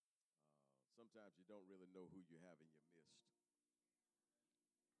sometimes you don't really know who you have in your midst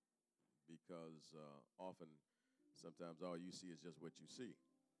because often, sometimes all you see is just what you see.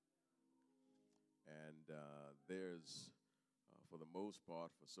 And for the most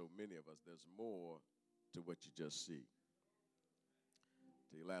part, for so many of us, there's more to what you just see.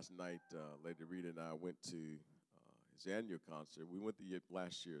 Last night, Lady Rita and I went to his annual concert. We went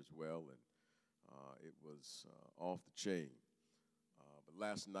last year as well, and it was off the chain. But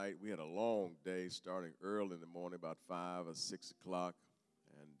last night, we had a long day starting early in the morning, about 5 or 6 o'clock,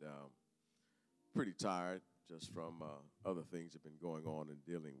 and pretty tired just from other things that have been going on and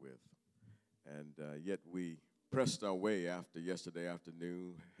dealing with. And yet we pressed our way after yesterday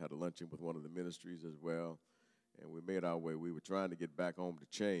afternoon, had a luncheon with one of the ministries as well, and we made our way. We were trying to get back home to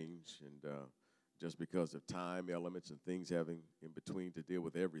change, and just because of time elements and things having in between to deal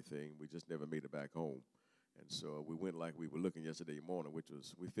with everything, we just never made it back home. And so we went like we were looking yesterday morning, we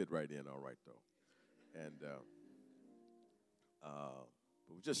fit right in all right, though. And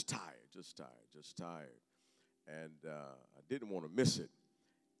but we're just tired. And I didn't want to miss it.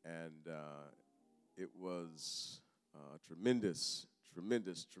 And it was tremendous.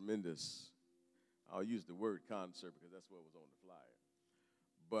 I'll use the word concert because that's what was on the flyer.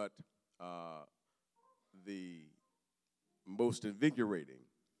 But the most invigorating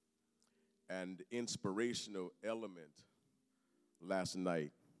and inspirational element last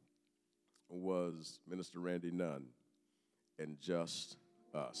night was Minister Randy Nunn and Just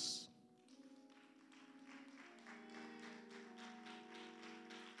Us.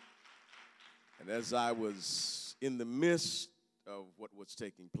 And as I was in the midst of what was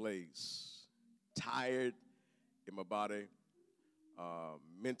taking place, tired in my body,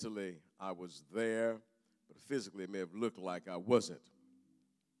 mentally I was there, but physically it may have looked like I wasn't.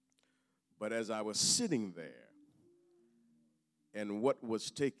 But as I was sitting there and what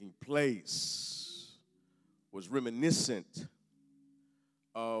was taking place was reminiscent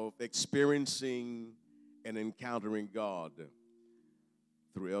of experiencing and encountering God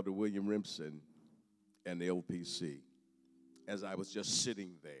through Elder William Remsen and the LPC, as I was just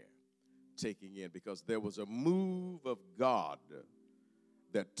sitting there taking in, because there was a move of God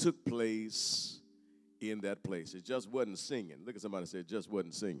that took place in that place. It just wasn't singing. Look at somebody and say, it just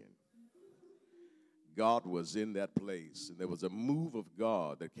wasn't singing. God was in that place, and there was a move of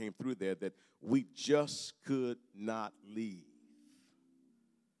God that came through there that we just could not leave.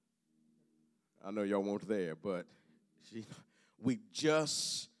 I know y'all weren't there, but we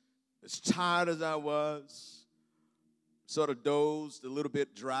just, as tired as I was, sort of dozed a little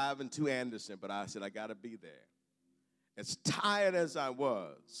bit driving to Anderson, but I said, I got to be there. As tired as I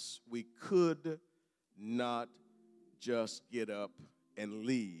was, we could not just get up and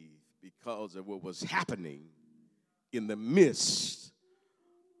leave because of what was happening in the midst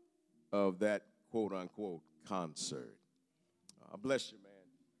of that quote-unquote concert. Bless you, man.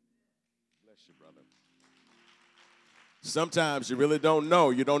 Bless you, brother. Sometimes you really don't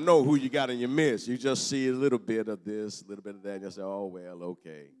know. You don't know who you got in your midst. You just see a little bit of this, a little bit of that, and you say, oh, well,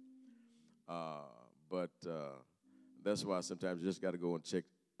 okay. But that's why sometimes you just got to go and check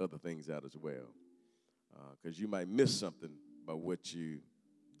other things out as well, because you might miss something by what you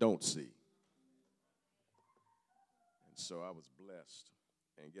don't see. And so I was blessed.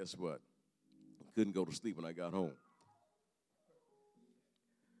 And guess what? I couldn't go to sleep when I got home.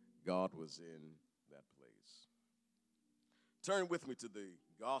 God was in that place. Turn with me to the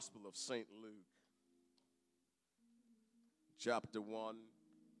Gospel of St. Luke, chapter 1.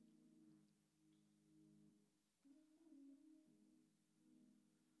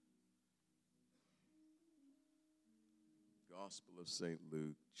 Gospel of St.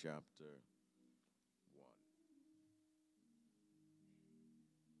 Luke, chapter 1.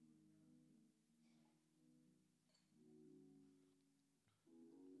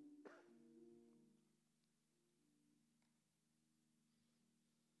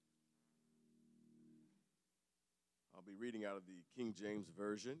 I'll be reading out of the King James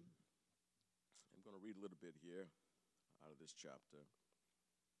Version. I'm going to read a little bit here out of this chapter.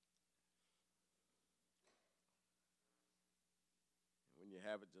 When you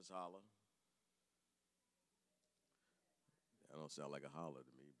have it, just holler. That don't sound like a holler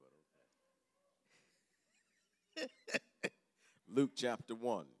to me, but okay. Luke chapter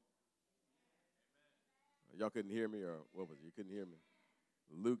 1. Y'all couldn't hear me, or what was it? You couldn't hear me?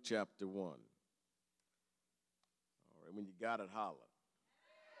 Luke chapter 1. All right, when you got it, holler.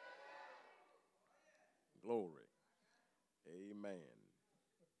 Glory. Amen.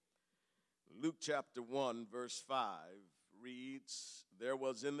 Luke chapter 1, verse 5 reads, there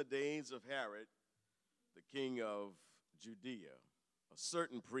was in the days of Herod, the king of Judea, a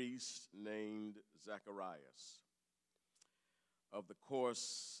certain priest named Zacharias of the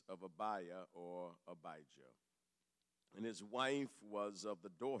course of Abiah or Abijah. And his wife was of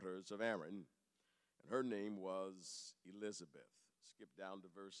the daughters of Aaron, and her name was Elizabeth. Skip down to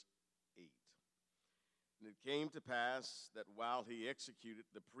verse 8. And it came to pass that while he executed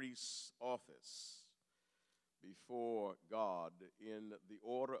the priest's office before God in the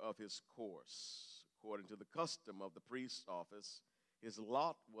order of his course, according to the custom of the priest's office, his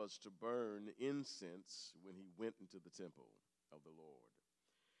lot was to burn incense when he went into the temple of the Lord.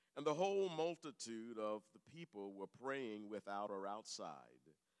 And the whole multitude of the people were praying without or outside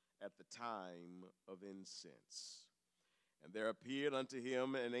at the time of incense. And there appeared unto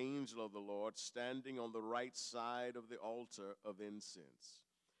him an angel of the Lord standing on the right side of the altar of incense.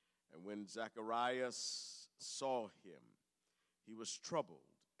 And when Zacharias saw him, he was troubled,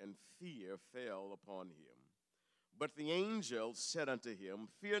 and fear fell upon him. But the angel said unto him,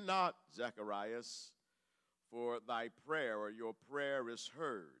 Fear not, Zacharias, for thy prayer, or your prayer, is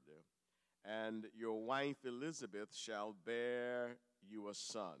heard, and your wife Elizabeth shall bear you a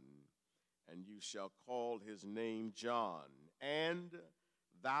son, and you shall call his name John, and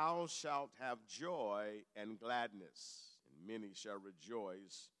thou shalt have joy and gladness, and many shall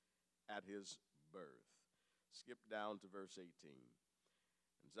rejoice at his birth. Skip down to verse 18.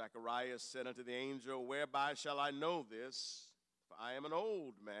 And Zacharias said unto the angel, Whereby shall I know this? For I am an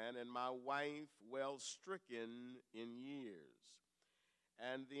old man, and my wife well stricken in years.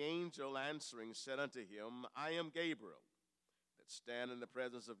 And the angel answering said unto him, I am Gabriel, that stand in the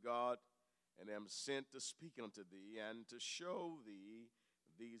presence of God, and am sent to speak unto thee, and to show thee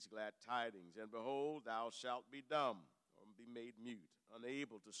these glad tidings. And behold, thou shalt be dumb, or be made mute,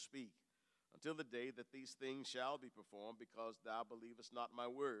 unable to speak, until the day that these things shall be performed, because thou believest not my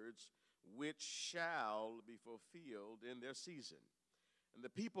words, which shall be fulfilled in their season. And the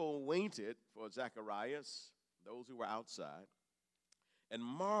people waited for Zacharias, those who were outside, and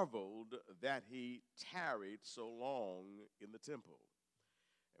marveled that he tarried so long in the temple.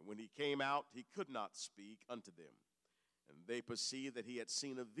 And when he came out, he could not speak unto them. And they perceived that he had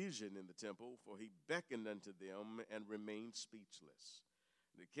seen a vision in the temple, for he beckoned unto them and remained speechless.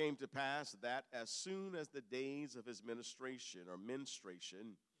 And it came to pass that as soon as the days of his ministration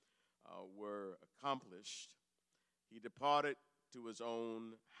were accomplished, he departed to his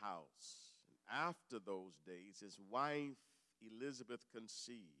own house. And after those days, his wife Elizabeth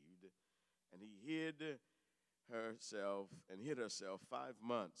conceived, and he hid herself 5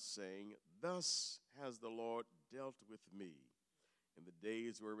 months, saying, Thus has the Lord dealt with me in the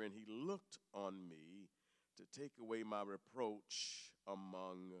days wherein he looked on me to take away my reproach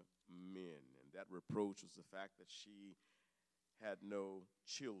among men. And that reproach was the fact that she had no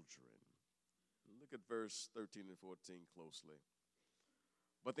children. Look at verse 13 and 14 closely.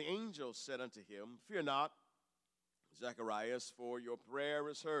 But the angel said unto him, Fear not, Zacharias, for your prayer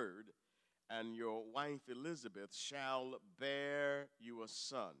is heard, and your wife Elizabeth shall bear you a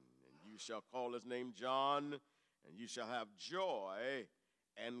son, and you shall call his name John, and you shall have joy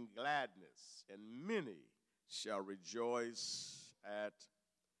and gladness, and many shall rejoice at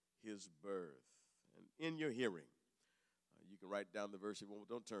his birth. And in your hearing, you can write down the verse if you want,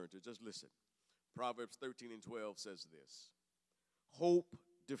 don't turn to it, just listen. Proverbs 13 and 12 says this: Hope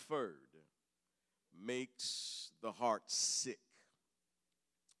deferred makes the heart sick,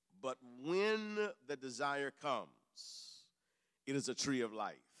 but when the desire comes, it is a tree of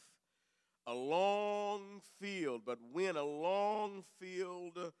life. A long field, but when a long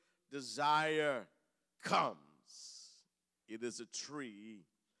field desire comes, it is a tree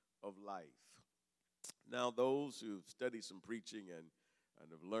of life. Now, those who've studied some preaching and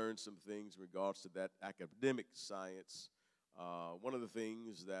have learned some things in regards to that academic science, one of the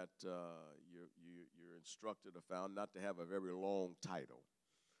things that you're instructed or found not to have a very long title,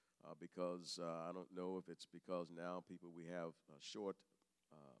 because I don't know if it's because now we have short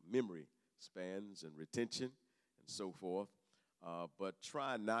memory spans and retention and so forth, but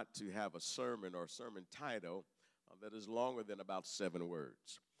try not to have a sermon or sermon title that is longer than about 7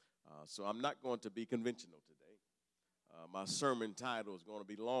 words. So I'm not going to be conventional today. My sermon title is going to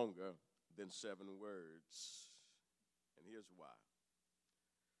be longer than 7 words. And here's why.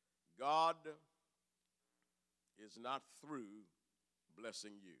 God is not through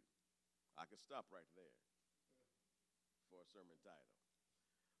blessing you. I could stop right there for a sermon title,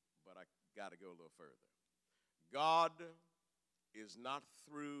 but I got to go a little further. God is not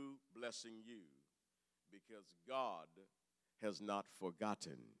through blessing you because God has not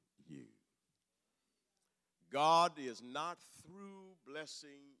forgotten you. God is not through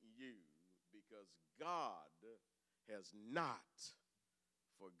blessing you because God has not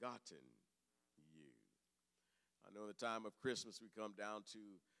forgotten you. I know the time of Christmas we come down to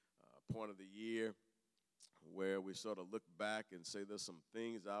a point of the year where we sort of look back and say there's some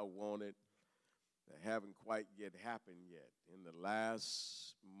things I wanted that haven't quite yet happened yet. In the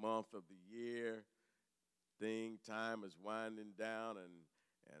last month of the year, time is winding down,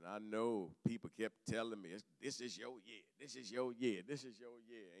 and I know people kept telling me, this is your year, this is your year, this is your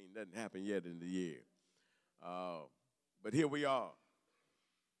year. Ain't nothing happened yet in the year. But here we are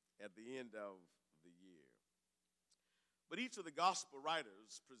at the end of the year. But each of the gospel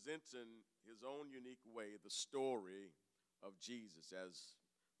writers presents in his own unique way the story of Jesus, as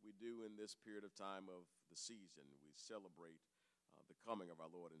we do in this period of time of the season. We celebrate the coming of our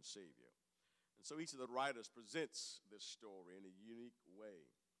Lord and Savior. And so each of the writers presents this story in a unique way.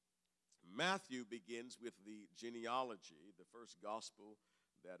 Matthew begins with the genealogy, the first gospel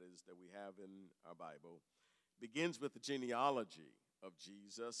that we have in our Bible, begins with the genealogy of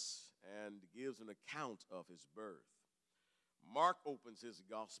Jesus and gives an account of his birth. Mark opens his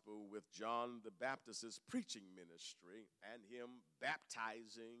gospel with John the Baptist's preaching ministry and him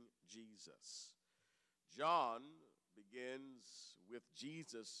baptizing Jesus. John begins with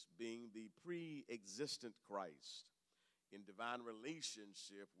Jesus being the pre-existent Christ in divine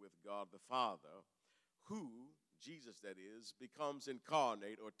relationship with God the Father, who, Jesus that is, becomes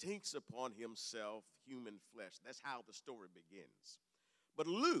incarnate or takes upon himself human flesh. That's how the story begins. But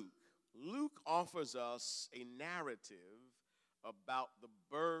Luke offers us a narrative about the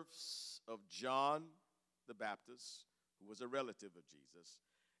births of John the Baptist, who was a relative of Jesus,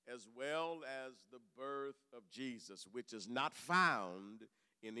 as well as the birth of Jesus, which is not found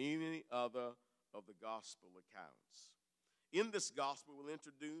in any other of the gospel accounts. In this gospel, we're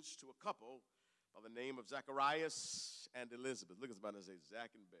introduced to a couple by the name of Zacharias and Elizabeth. Look at somebody and say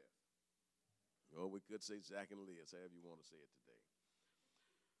Zach and Beth. Or we could say Zach and Liz, however you want to say it today.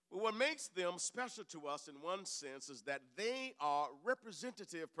 But what makes them special to us in one sense is that they are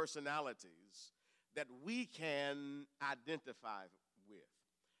representative personalities that we can identify with.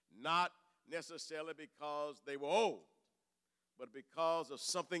 Not necessarily because they were old, but because of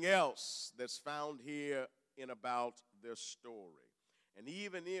something else that's found here in about their story. And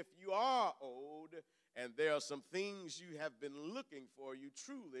even if you are old and there are some things you have been looking for, you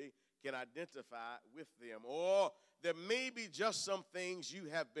truly can identify with them. Or there may be just some things you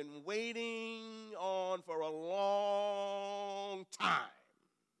have been waiting on for a long time.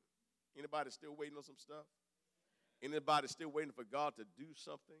 Anybody still waiting on some stuff? Anybody still waiting for God to do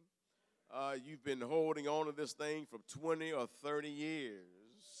something? You've been holding on to this thing for 20 or 30 years,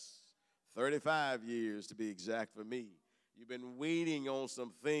 35 years to be exact for me. You've been waiting on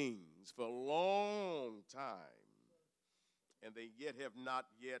some things for a long time, and they yet have not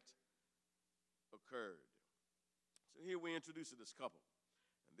yet occurred. So here we introduce this couple,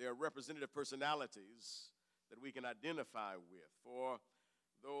 and they are representative personalities that we can identify with. For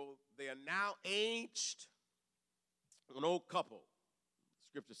though they are now aged, an old couple,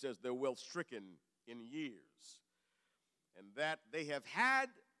 Scripture says they're well stricken in years, and that they have had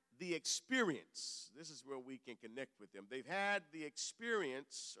the experience. This is where we can connect with them. They've had the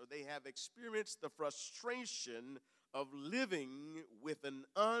experience, or they have experienced the frustration of living with an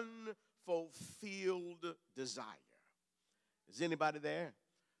unfulfilled desire. Is anybody there?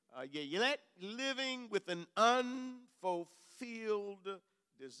 Living with an unfulfilled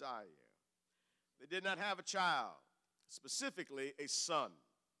desire. They did not have a child, specifically a son,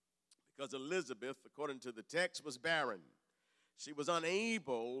 because Elizabeth, according to the text, was barren. She was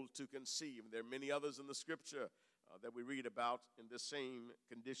unable to conceive. There are many others in the Scripture that we read about in this same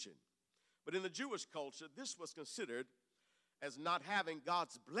condition. But in the Jewish culture, this was considered as not having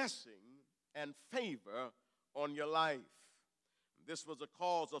God's blessing and favor on your life. This was a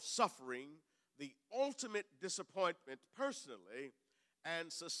cause of suffering, the ultimate disappointment personally and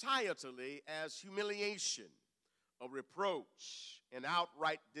societally as humiliation, a reproach, an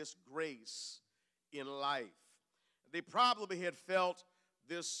outright disgrace in life. They probably had felt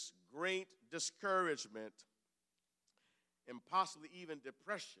this great discouragement and possibly even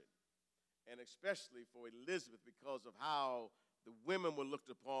depression, and especially for Elizabeth because of how the women were looked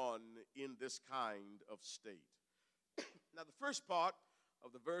upon in this kind of state. Now, the first part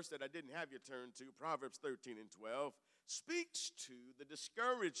of the verse that I didn't have you turn to, Proverbs 13 and 12, speaks to the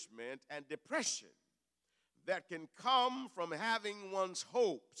discouragement and depression that can come from having one's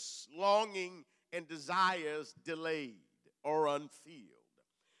hopes, longing, and desires delayed or unfulfilled.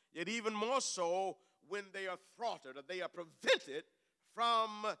 Yet even more so when they are thwarted or they are prevented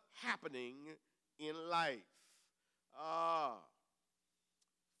from happening in life.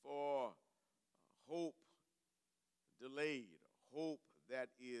 For hope delayed, hope that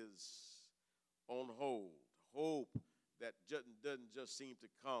is on hold, hope that doesn't just seem to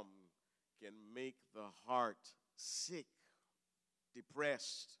come, can make the heart sick,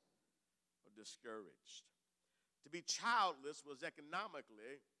 depressed, or discouraged. To be childless was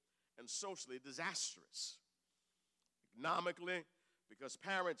economically and socially disastrous. Economically, because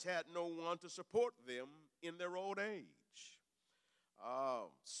parents had no one to support them in their old age.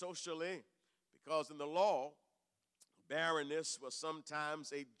 Socially, because in the law, barrenness was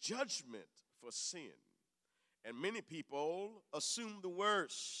sometimes a judgment for sin. And many people assume the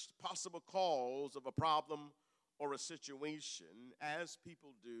worst possible cause of a problem or a situation, as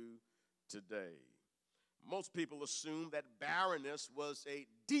people do today. Most people assume that barrenness was a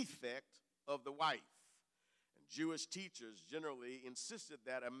defect of the wife. And Jewish teachers generally insisted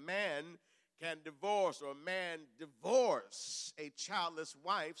that a man can divorce or a man divorce a childless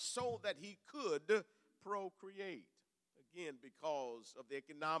wife so that he could procreate. Again, because of the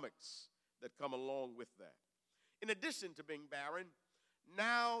economics that come along with that. In addition to being barren,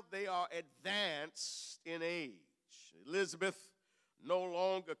 now they are advanced in age. Elizabeth no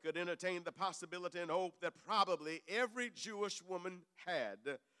longer could entertain the possibility and hope that probably every Jewish woman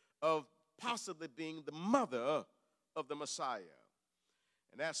had of possibly being the mother of the Messiah.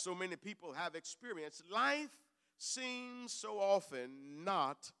 And as so many people have experienced, life seems so often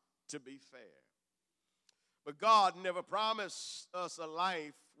not to be fair. But God never promised us a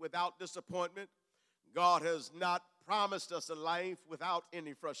life without disappointment. God has not promised us a life without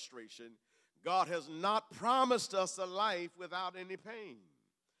any frustration. God has not promised us a life without any pain.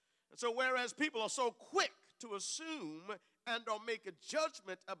 And so whereas people are so quick to assume and or make a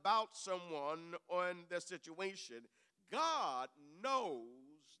judgment about someone or in their situation, God knows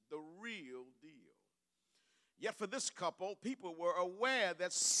the real deal. Yet for this couple, people were aware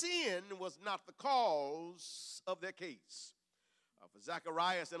that sin was not the cause of their case. For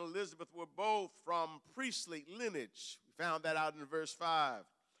Zacharias and Elizabeth were both from priestly lineage. We found that out in verse 5.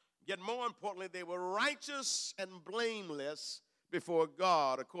 Yet more importantly, they were righteous and blameless before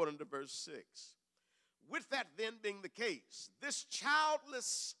God, according to verse 6. With that then being the case, this childless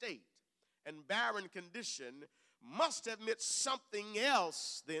state and barren condition must have meant something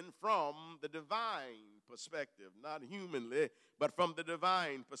else then from the divine perspective, not humanly, but from the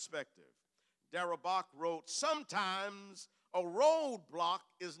divine perspective. Darrell Bock wrote, "Sometimes a roadblock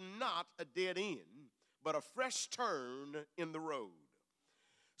is not a dead end, but a fresh turn in the road."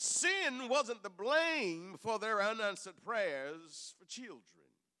 Sin wasn't the blame for their unanswered prayers for children,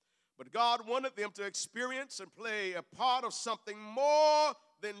 but God wanted them to experience and play a part of something more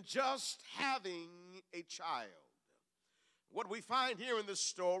than just having a child. What we find here in this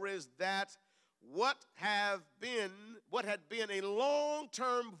story is that what had been a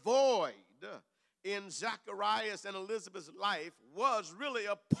long-term void in Zacharias and Elizabeth's life was really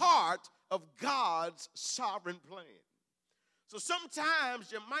a part of God's sovereign plan. So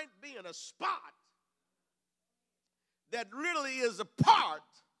sometimes you might be in a spot that really is a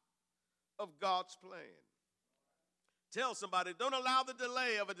part of God's plan. Tell somebody, don't allow the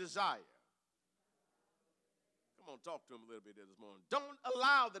delay of a desire. Come on, talk to him a little bit this morning. Don't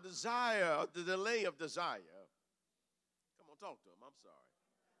allow the delay of desire. Come on, talk to him. I'm sorry.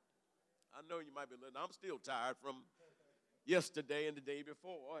 I know you might be listening. I'm still tired from yesterday and the day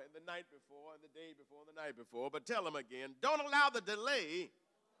before and the night before and the day before and the night before. But tell him again, don't allow the delay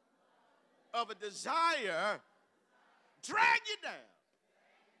of a desire drag you down.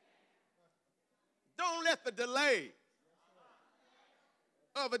 Don't let the delay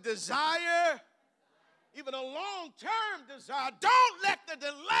of a desire, even a long-term desire, don't let the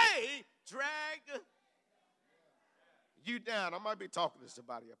delay drag you down. I might be talking to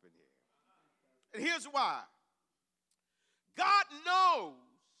somebody up in here. And here's why. God knows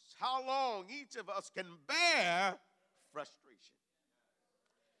how long each of us can bear frustration.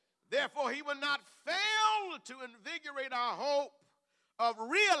 Therefore, he will not fail to invigorate our hope of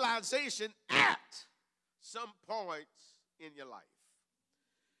realization at some point in your life.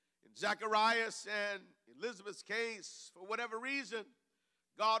 In Zacharias and Elizabeth's case, for whatever reason,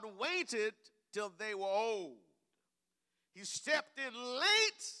 God waited till they were old. He stepped in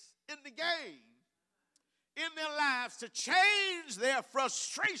late in the game in their lives to change their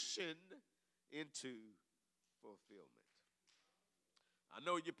frustration into fulfillment. I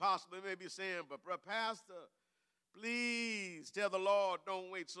know you possibly may be saying, but Pastor, please tell the Lord, don't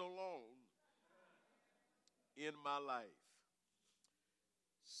wait so long in my life.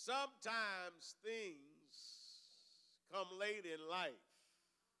 Sometimes things come late in life,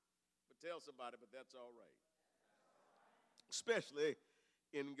 but tell somebody, but that's all right. Especially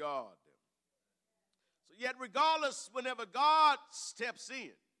in God. So yet regardless, whenever God steps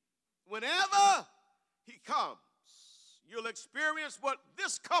in, whenever he comes, you'll experience what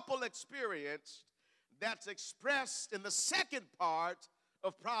this couple experienced that's expressed in the second part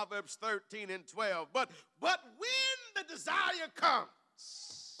of Proverbs 13 and 12. But when the desire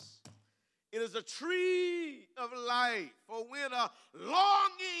comes, it is a tree of life. For when a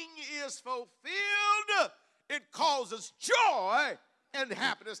longing is fulfilled, it causes joy and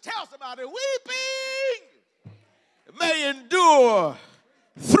happiness. Tell somebody, weeping may endure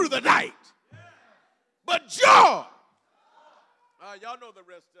through the night, but joy, y'all know the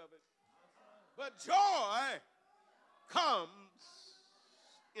rest of it, but joy comes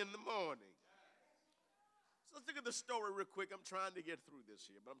in the morning. So let's look at the story real quick. I'm trying to get through this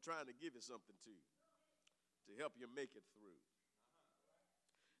here, but I'm trying to give you something to help you make it through.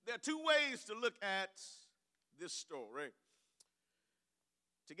 There are two ways to look at this story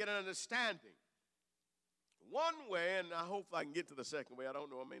to get an understanding. One way, and I hope I can get to the second way. I don't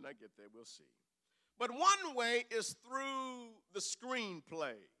know. I may not get there. We'll see. But one way is through the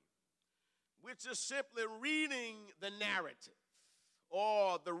screenplay, which is simply reading the narrative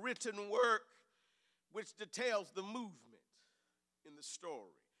or the written work which details the movement in the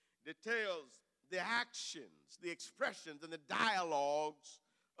story, details the actions, the expressions, and the dialogues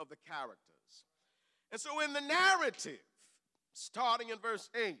of the characters. And so in the narrative, starting in verse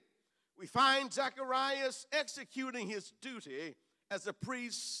 8, we find Zacharias executing his duty as a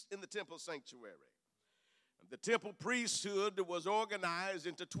priest in the temple sanctuary. The temple priesthood was organized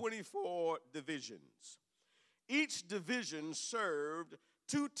into 24 divisions. Each division served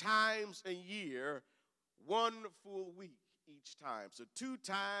 2 times a year, 1 full week each time. So 2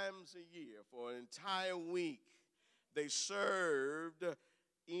 times a year for an entire week, they served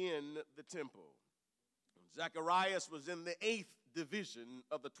in the temple. Zacharias was in the 8th division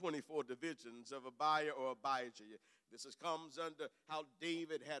of the 24 divisions of Abiah or Abijah. This comes under how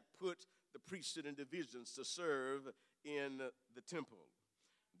David had put the priesthood in divisions to serve in the temple.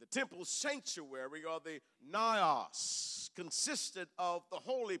 The temple sanctuary, or the naos, consisted of the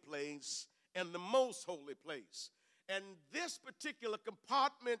holy place and the most holy place. And this particular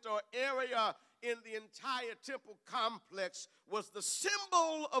compartment or area in the entire temple complex was the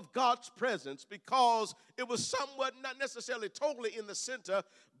symbol of God's presence, because it was somewhat, not necessarily totally in the center,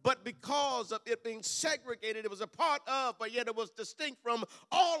 but because of it being segregated, it was a part of, but yet it was distinct from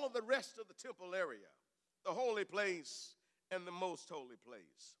all of the rest of the temple area, the holy place and the most holy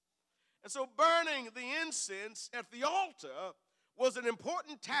place. And so burning the incense at the altar was an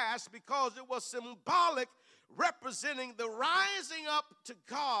important task because it was symbolic, representing the rising up to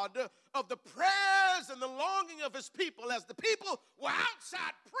God of the prayers and the longing of his people. As the people were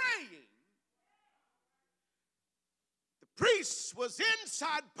outside praying, the priest was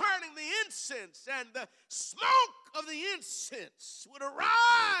inside burning the incense, and the smoke of the incense would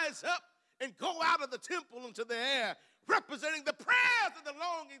arise up and go out of the temple into the air, representing the prayers and the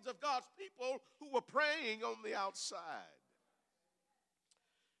longings of God's people who were praying on the outside.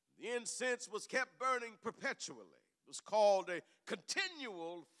 The incense was kept burning perpetually. It was called a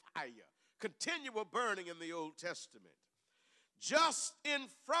continual fire, continual burning in the Old Testament. Just in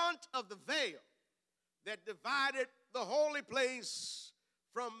front of the veil that divided the holy place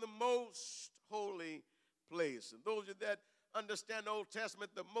from the most holy place. And those of you that understand the Old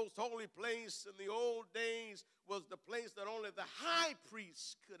Testament, the most holy place in the old days was the place that only the high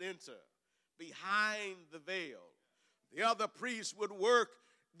priest could enter, behind the veil. The other priests would work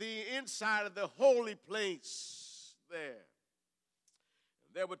the inside of the holy place there.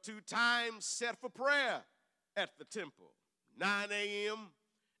 And there were 2 times set for prayer at the temple, 9 a.m.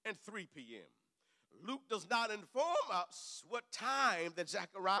 and 3 p.m. Luke does not inform us what time that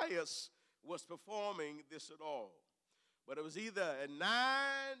Zacharias was performing this at all. But it was either at 9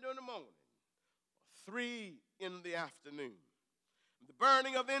 in the morning or 3 in the afternoon. The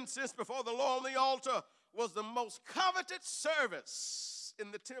burning of incense before the Lord on the altar was the most coveted service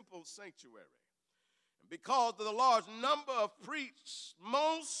in the temple sanctuary. And because of the large number of priests,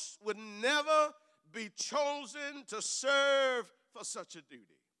 most would never be chosen to serve for such a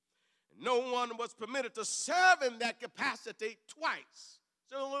duty. And no one was permitted to serve in that capacity twice.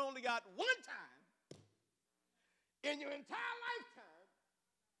 So you only got 1 time in your entire lifetime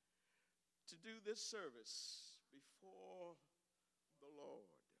to do this service before the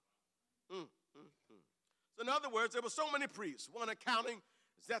Lord. So in other words, there were so many priests. One accounting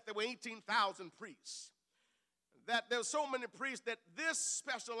is that there were 18,000 priests. That there were so many priests that this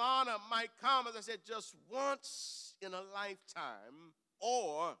special honor might come, as I said, just once in a lifetime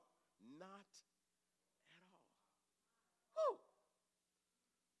or not at all.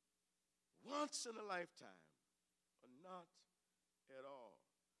 once in a lifetime or not at all.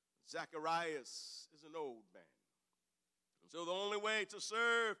 Zacharias is an old man. And so the only way to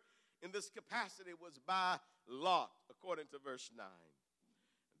serve in this capacity was by lot, according to verse 9.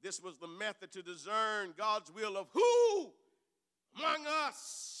 This was the method to discern God's will of who among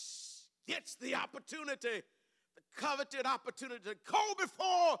us gets the opportunity, the coveted opportunity to go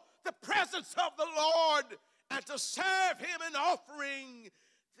before the presence of the Lord and to serve him in offering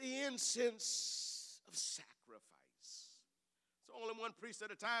the incense of sacrifice. So only one priest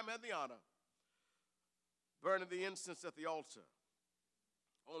at a time had the honor, burning the incense at the altar,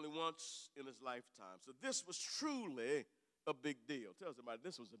 only once in his lifetime. So this was truly a big deal. Tell somebody,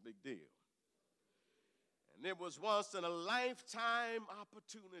 this was a big deal. And it was once in a lifetime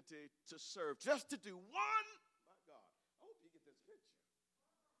opportunity to serve, just to do one, my God, I hope you get this picture,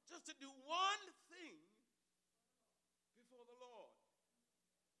 just to do one thing before the Lord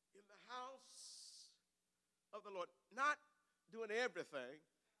in the house of the Lord. Not doing everything,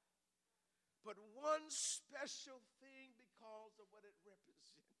 but one special thing because of what it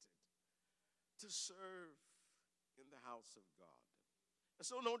represented, to serve in the house of God. And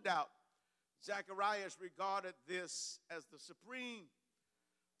so no doubt, Zacharias regarded this as the supreme,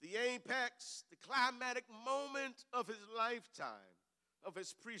 the apex, the climatic moment of his lifetime, of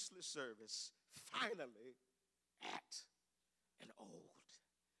his priestly service, finally at an old age.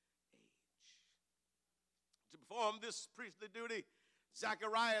 To perform this priestly duty,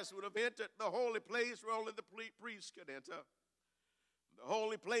 Zacharias would have entered the holy place where only the priest could enter. The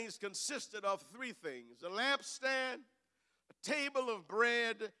holy place consisted of three things: a lampstand, a table of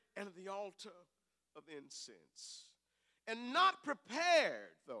bread, and the altar of incense. And not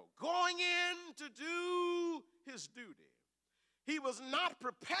prepared, though, going in to do his duty, he was not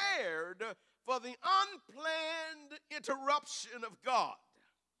prepared for the unplanned interruption of God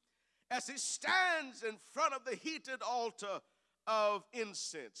as he stands in front of the heated altar of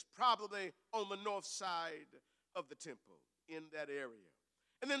incense, probably on the north side of the temple in that area.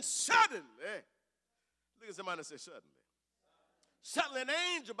 And then suddenly, look at somebody and say suddenly. Suddenly an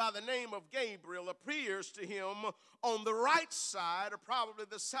angel by the name of Gabriel appears to him on the right side, or probably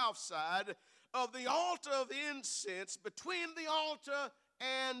the south side, of the altar of incense, between the altar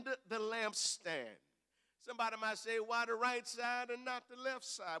and the lampstand. Somebody might say, why the right side and not the left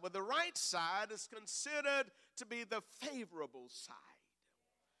side? Well, the right side is considered to be the favorable side.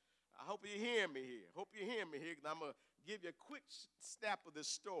 I hope you hear me here. Hope you hear me here, because I'm going to give you a quick snap of this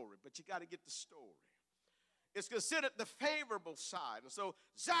story, but you got to get the story. It's considered the favorable side. And so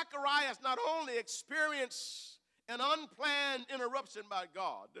Zacharias not only experienced an unplanned interruption by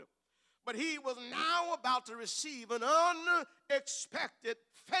God, but he was now about to receive an unexpected,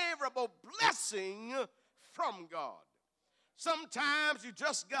 favorable blessing from God. Sometimes you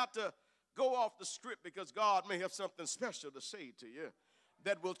just got to go off the script because God may have something special to say to you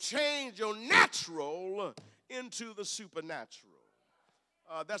that will change your natural into the supernatural.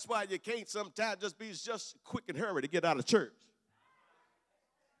 That's why you can't sometimes just be just quick and hurry to get out of church.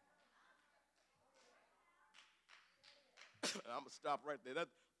 I'm going to stop right there.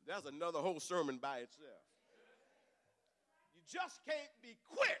 That's another whole sermon by itself. You just can't be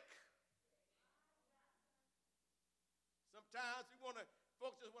quick. Sometimes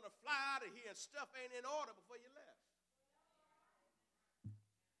folks just want to fly out of here and stuff ain't in order before you left.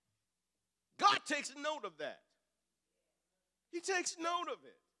 God takes note of that. He takes note of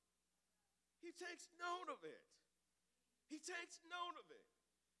it. He takes note of it. He takes note of it.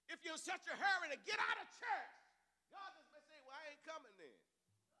 If you're in such a hurry to get out of church, God doesn't say, well, I ain't coming then.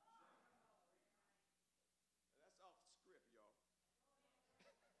 That's off the script, y'all.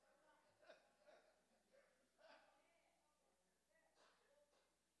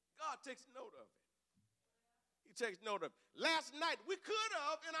 God takes note of it. He takes note of it. Last night, we could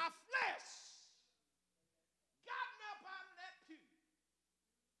have, in our flesh, gotten up out of that pew,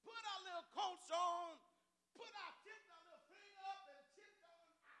 put our little coats on, tipped our little finger up and tipped on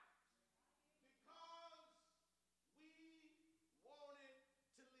out because we wanted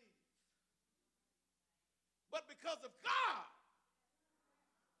to leave. But because of God,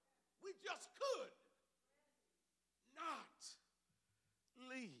 we just could not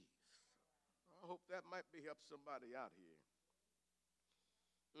leave. I hope that might be help somebody out here.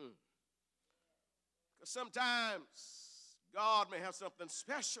 Because sometimes God may have something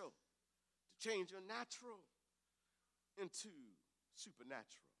special to change your natural into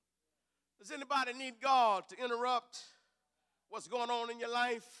supernatural. Does anybody need God to interrupt what's going on in your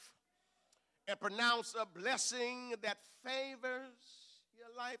life and pronounce a blessing that favors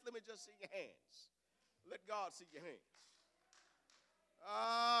your life? Let me just see your hands. Let God see your hands.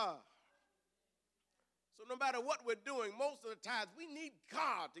 So no matter what we're doing, most of the times we need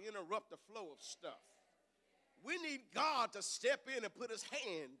God to interrupt the flow of stuff. We need God to step in and put his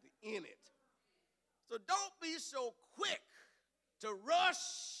hand in it. So don't be so quick to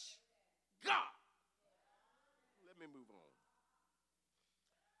rush God. Let me move on.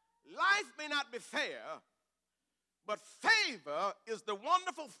 Life may not be fair, but favor is the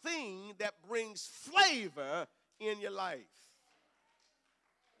wonderful thing that brings flavor in your life.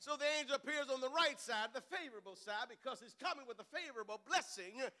 So the angel appears on the right side, the favorable side, because he's coming with a favorable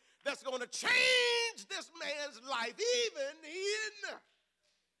blessing that's going to change this man's life, even in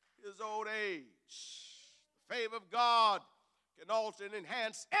his old age. The favor of God can alter and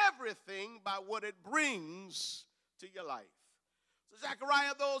enhance everything by what it brings to your life. So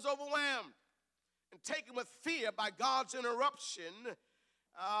Zechariah, those overwhelmed and taken with fear by God's interruption,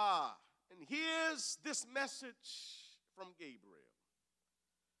 and here's this message from Gabriel.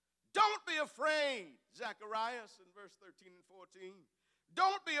 Don't be afraid, Zacharias, in verse 13 and 14.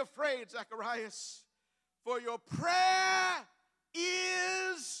 Don't be afraid, Zacharias, for your prayer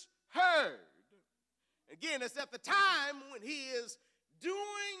is heard. Again, it's at the time when he is doing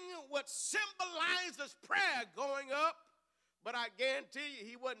what symbolizes prayer going up, but I guarantee you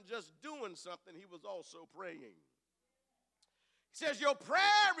he wasn't just doing something, he was also praying. He says, your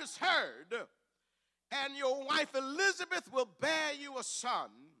prayer is heard, and your wife Elizabeth will bear you a son,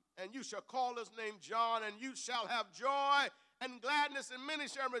 and you shall call his name John, and you shall have joy and gladness, and many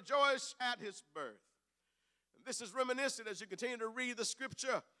shall rejoice at his birth. And this is reminiscent as you continue to read the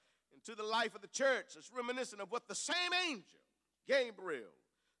scripture into the life of the church. It's reminiscent of what the same angel, Gabriel,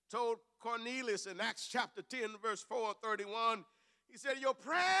 told Cornelius in Acts chapter 10, verse 4:31. He said, your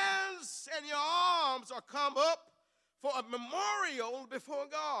prayers and your alms are come up for a memorial before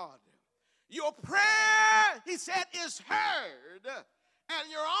God. Your prayer, he said, is heard, and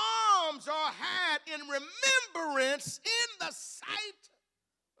your alms are had in remembrance in the sight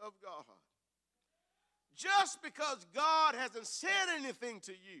of God. Just because God hasn't said anything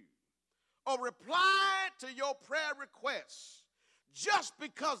to you or replied to your prayer requests, just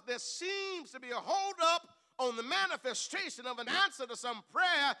because there seems to be a hold up on the manifestation of an answer to some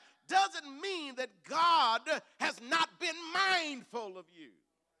prayer, doesn't mean that God has not been mindful of you.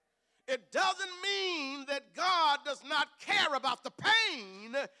 It doesn't mean that God does not care about the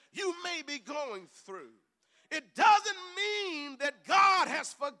pain you may be going through. It doesn't mean that God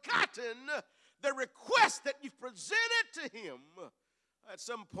has forgotten the request that you've presented to him at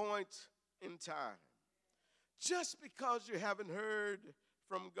some point in time. Just because you haven't heard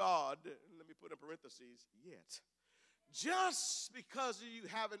from God, let me put in parentheses, yet. Just because you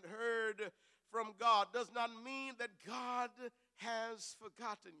haven't heard from God does not mean that God has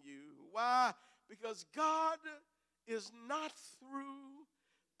forgotten you. Why? Because God is not through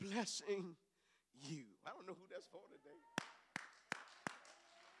blessing you. I don't know who that's for today.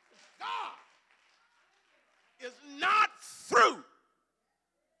 God is not through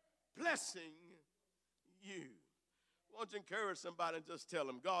blessing you. Why don't you encourage somebody and just tell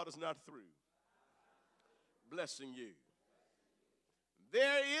them God is not through blessing you.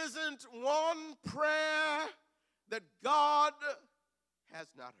 There isn't one prayer that God has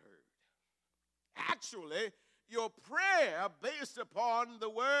not heard. Actually, your prayer based upon the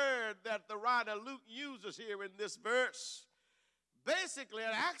word that the writer Luke uses here in this verse, basically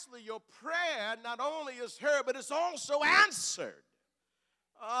and actually your prayer not only is heard, but it's also answered.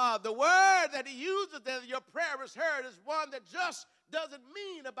 The word that he uses that your prayer is heard is one that just doesn't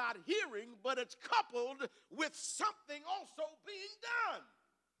mean about hearing, but it's coupled with something also being done.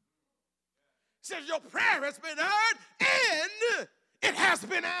 It says your prayer has been heard and it has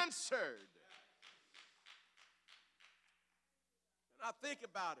been answered. And I think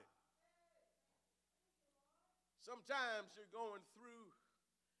about it. Sometimes you're going through,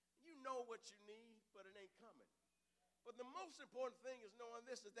 you know what you need, but it ain't coming. But the most important thing is knowing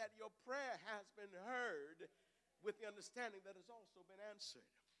this, is that your prayer has been heard with the understanding that it's also been answered.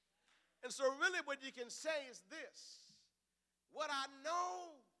 And so really what you can say is this: what I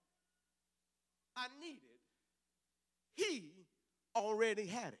know I needed, he already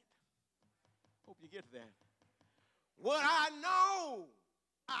had it. Hope you get that. What I know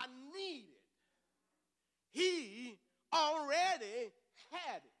I needed, he already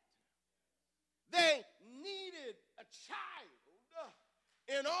had it. They needed a child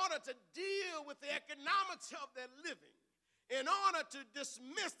in order to deal with the economics of their living, in order to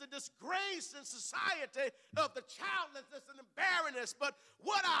dismiss the disgrace in society of the childlessness and the barrenness. But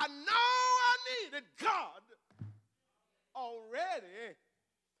what I know I needed, God already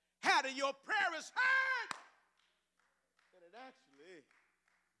had it. Your prayer is heard, and it actually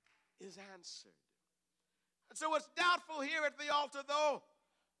is answered. And so it's doubtful here at the altar, though,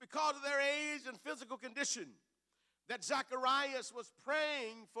 because of their age and physical condition, that Zacharias was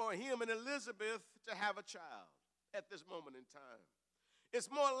praying for him and Elizabeth to have a child at this moment in time.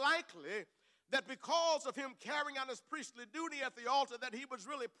 It's more likely that because of him carrying out his priestly duty at the altar, that he was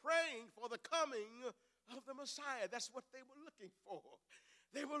really praying for the coming of the Messiah. That's what they were looking for.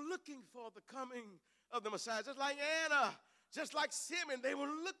 They were looking for the coming of the Messiah. Just like Anna, just like Simeon, they were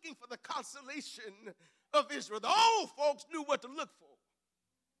looking for the consolation of Israel. The old folks knew what to look for.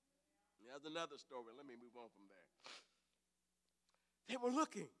 There's another story. Let me move on from there. They were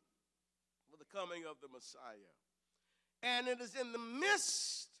looking for the coming of the Messiah. And it is in the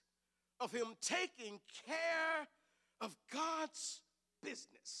midst of him taking care of God's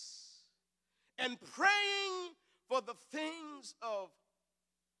business and praying for the things of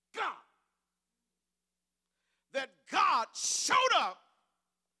God that God showed up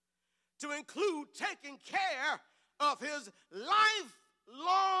to include taking care of his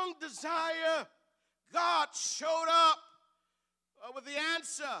lifelong desire. God showed up with the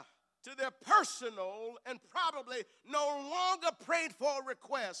answer to their personal and probably no longer prayed for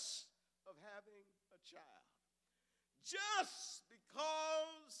requests of having a child. Just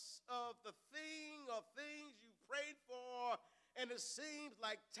because of the thing or things you prayed for, and it seems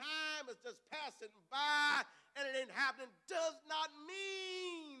like time is just passing by and it ain't happening, does not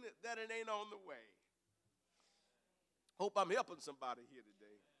mean that it ain't on the way. Hope I'm helping somebody here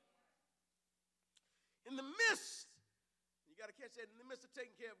today. In the midst, you got to catch that, in the midst of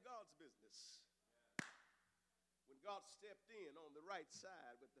taking care of God's business, when God stepped in on the right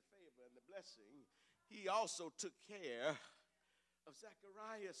side with the favor and the blessing, he also took care of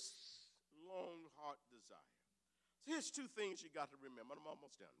Zacharias' long heart desire. So here's two things you got to remember. I'm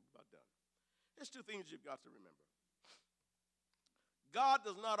almost done. I'm about done. Here's two things you've got to remember. God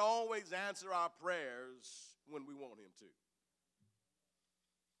does not always answer our prayers when we want him to.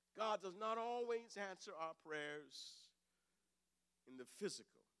 God does not always answer our prayers in the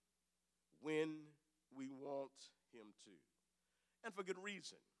physical when we want him to. And for good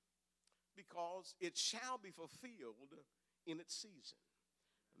reason. Because it shall be fulfilled in its season.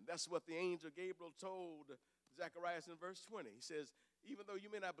 And that's what the angel Gabriel told Zacharias in verse 20. He says, even though you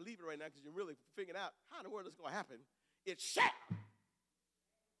may not believe it right now because you're really figuring out how in the world it's going to happen, it shall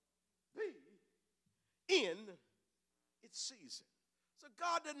be in its season. So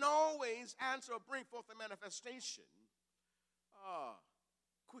God didn't always answer or bring forth the manifestation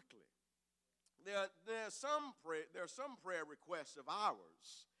quickly. There are some prayer requests of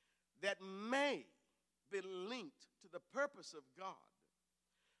ours that may be linked to the purpose of God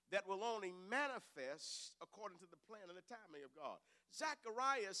that will only manifest according to the plan and the timing of God.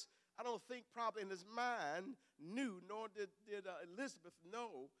 Zacharias, I don't think probably in his mind knew, nor did Elizabeth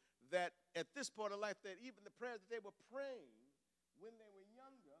know, that at this point in life that even the prayers that they were praying when they were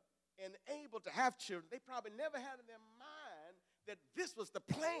younger and able to have children, they probably never had in their mind that this was the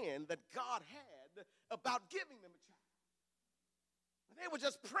plan that God had about giving them a child. They were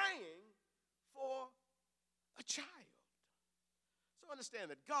just praying for a child. So understand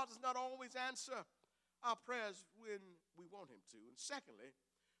that God does not always answer our prayers when we want him to. And secondly,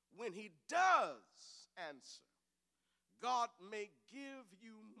 when he does answer, God may give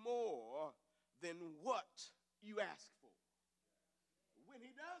you more than what you ask for. When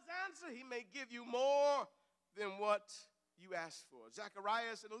he does answer, he may give you more than what you asked for.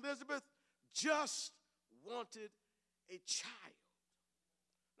 Zacharias and Elizabeth just wanted a child.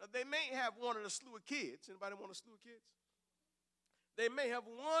 Now, they may have wanted a slew of kids. Anybody want a slew of kids? They may have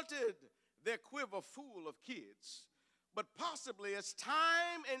wanted their quiver full of kids, but possibly as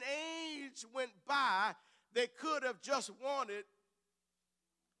time and age went by, they could have just wanted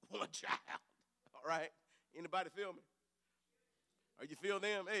one child. All right? Anybody feel me? Or you feel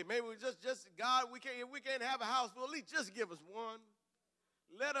them? Hey, maybe we just God, we can't have a house full, at least just give us one.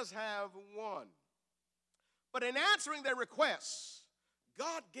 Let us have one. But in answering their requests,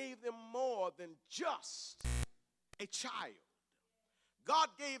 God gave them more than just a child. God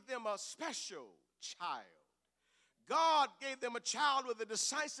gave them a special child. God gave them a child with a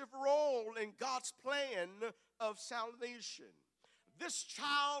decisive role in God's plan of salvation. This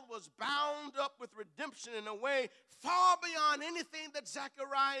child was bound up with redemption in a way far beyond anything that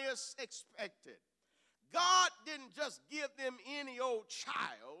Zacharias expected. God didn't just give them any old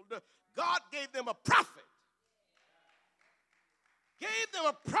child. God gave them a prophet. Gave them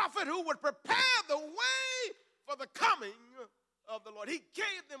a prophet who would prepare the way for the coming of the Lord. He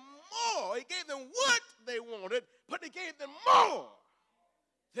gave them more. He gave them what they wanted, but he gave them more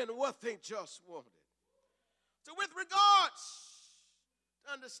than what they just wanted. So with regards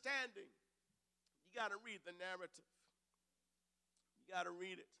to understanding, you You got to read the narrative. You got to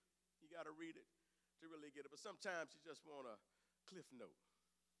read it. You got to read it to really get it. But sometimes you just want a cliff note.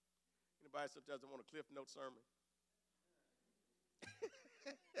 Anybody sometimes want a cliff note sermon?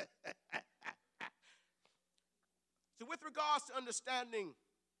 So with regards to understanding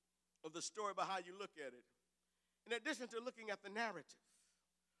of the story by how you look at it, in addition to looking at the narrative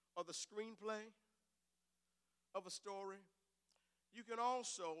or the screenplay of a story, you can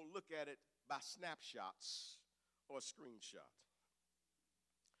also look at it by snapshots or a screenshot.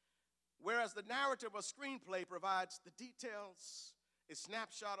 Whereas the narrative or screenplay provides the details, a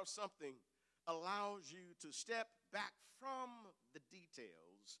snapshot of something allows you to step back from the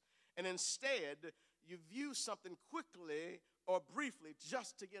details and instead you view something quickly or briefly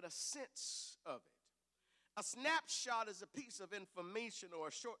just to get a sense of it. A snapshot is a piece of information or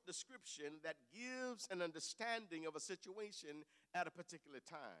a short description that gives an understanding of a situation at a particular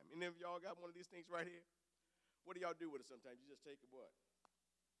time. Any of y'all got one of these things right here? What do y'all do with it sometimes? You just take a what?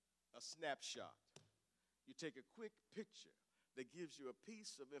 A snapshot. You take a quick picture that gives you a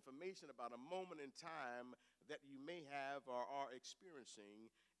piece of information about a moment in time that you may have or are experiencing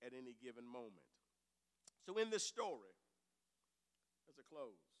at any given moment. So in this story, as a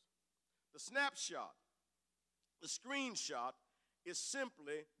close, the snapshot, the screenshot is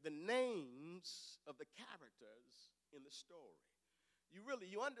simply the names of the characters in the story.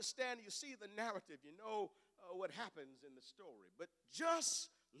 You understand, you see the narrative, you know what happens in the story. But just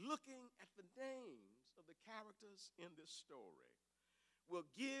looking at the names of the characters in this story will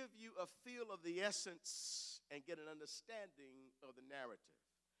give you a feel of the essence and get an understanding of the narrative.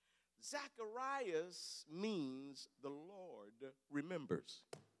 Zacharias means the Lord remembers.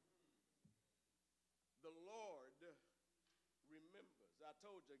 The Lord remembers. I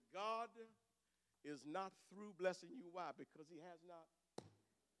told you, God is not through blessing you. Why? Because he has not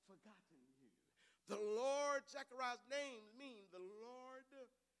forgotten you. The Lord, Zechariah's name means the Lord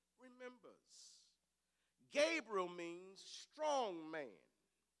remembers. Gabriel means strong man,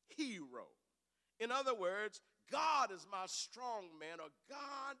 hero. In other words, God is my strong man, or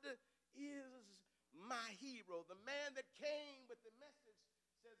God is my hero. The man that came with the message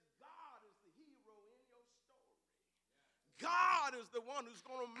says God is the hero in your story. God is the one who's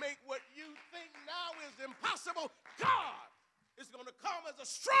going to make what you think now is impossible. God is going to come as a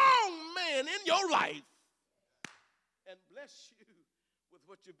strong man in your life and bless you with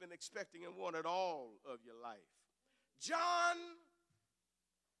what you've been expecting and wanted all of your life. John,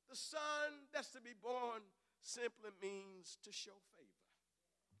 the son that's to be born, simply means to show favor,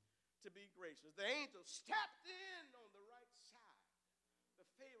 to be gracious. The angel stepped in on the right side, the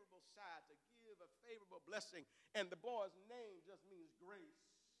favorable side, to give a favorable blessing. And the boy's name just means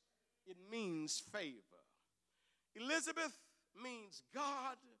grace. It means favor. Elizabeth means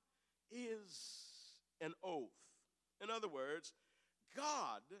God is an oath. In other words,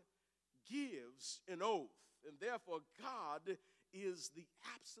 God gives an oath, and therefore God is the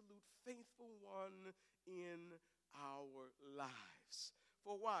absolute faithful one in our lives.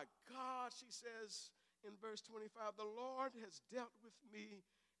 For why? God, she says in verse 25, the Lord has dealt with me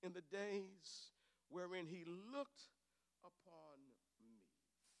in the days wherein he looked upon me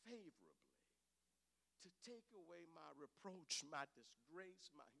favorably to take away my reproach, my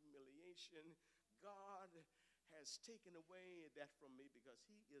disgrace, my humiliation. God has taken away that from me because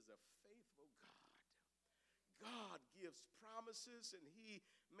he is a faithful God. God gives promises and he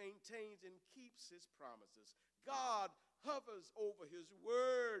maintains and keeps his promises. God hovers over his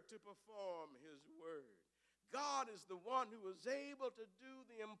word to perform his word. God is the one who is able to do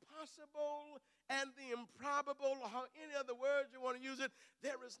the impossible and the improbable, or how any other words you want to use it.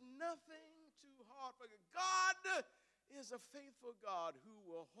 There is nothing too hard for God. God is a faithful God who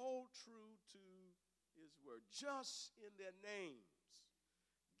will hold true to his word. Just in their names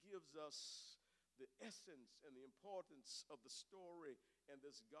gives us the essence and the importance of the story and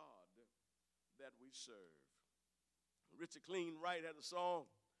this God that we serve. Richard Clean Wright had a song,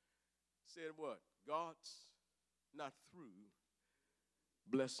 said what? God's not through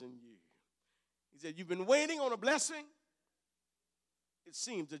blessing you. He said, you've been waiting on a blessing. It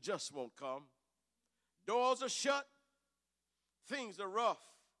seems it just won't come. Doors are shut. Things are rough.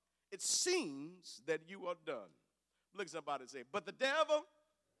 It seems that you are done. Look at somebody and say, but the devil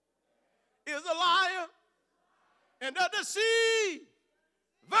is a liar and a deceiver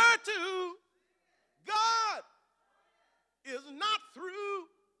too. God is not through.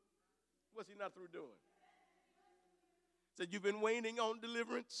 What's he not through doing? Said you've been waiting on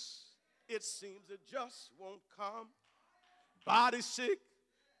deliverance. It seems it just won't come. Body sick,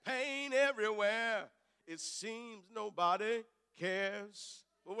 pain everywhere. It seems nobody cares.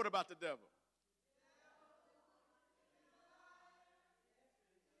 But what about the devil?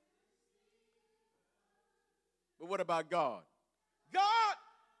 But what about God? God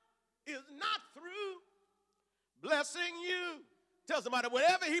is not through blessing you. Tell somebody,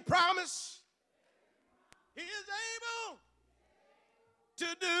 whatever he promised, he is able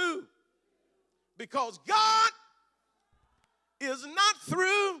to do. Because God is not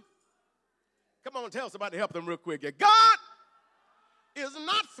through. Come on, tell somebody, help them real quick. Yeah, God is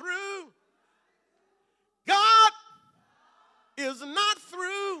not through. God is not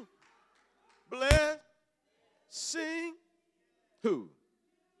through blessing who?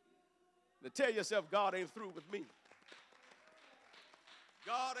 Now tell yourself, God ain't through with me.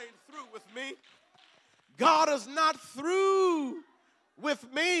 God ain't through with me. God is not through with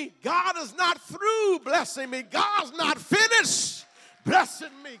me. God is not through blessing me. God's not finished blessing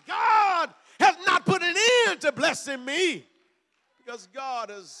me. God has not put an end to blessing me, because God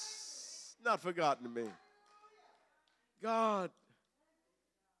has not forgotten me. God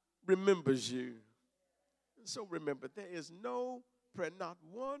remembers you. So remember, there is no prayer, not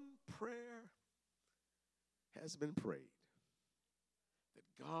one prayer has been prayed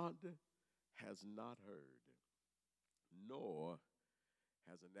that God has not heard, nor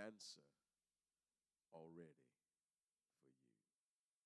has an answer already.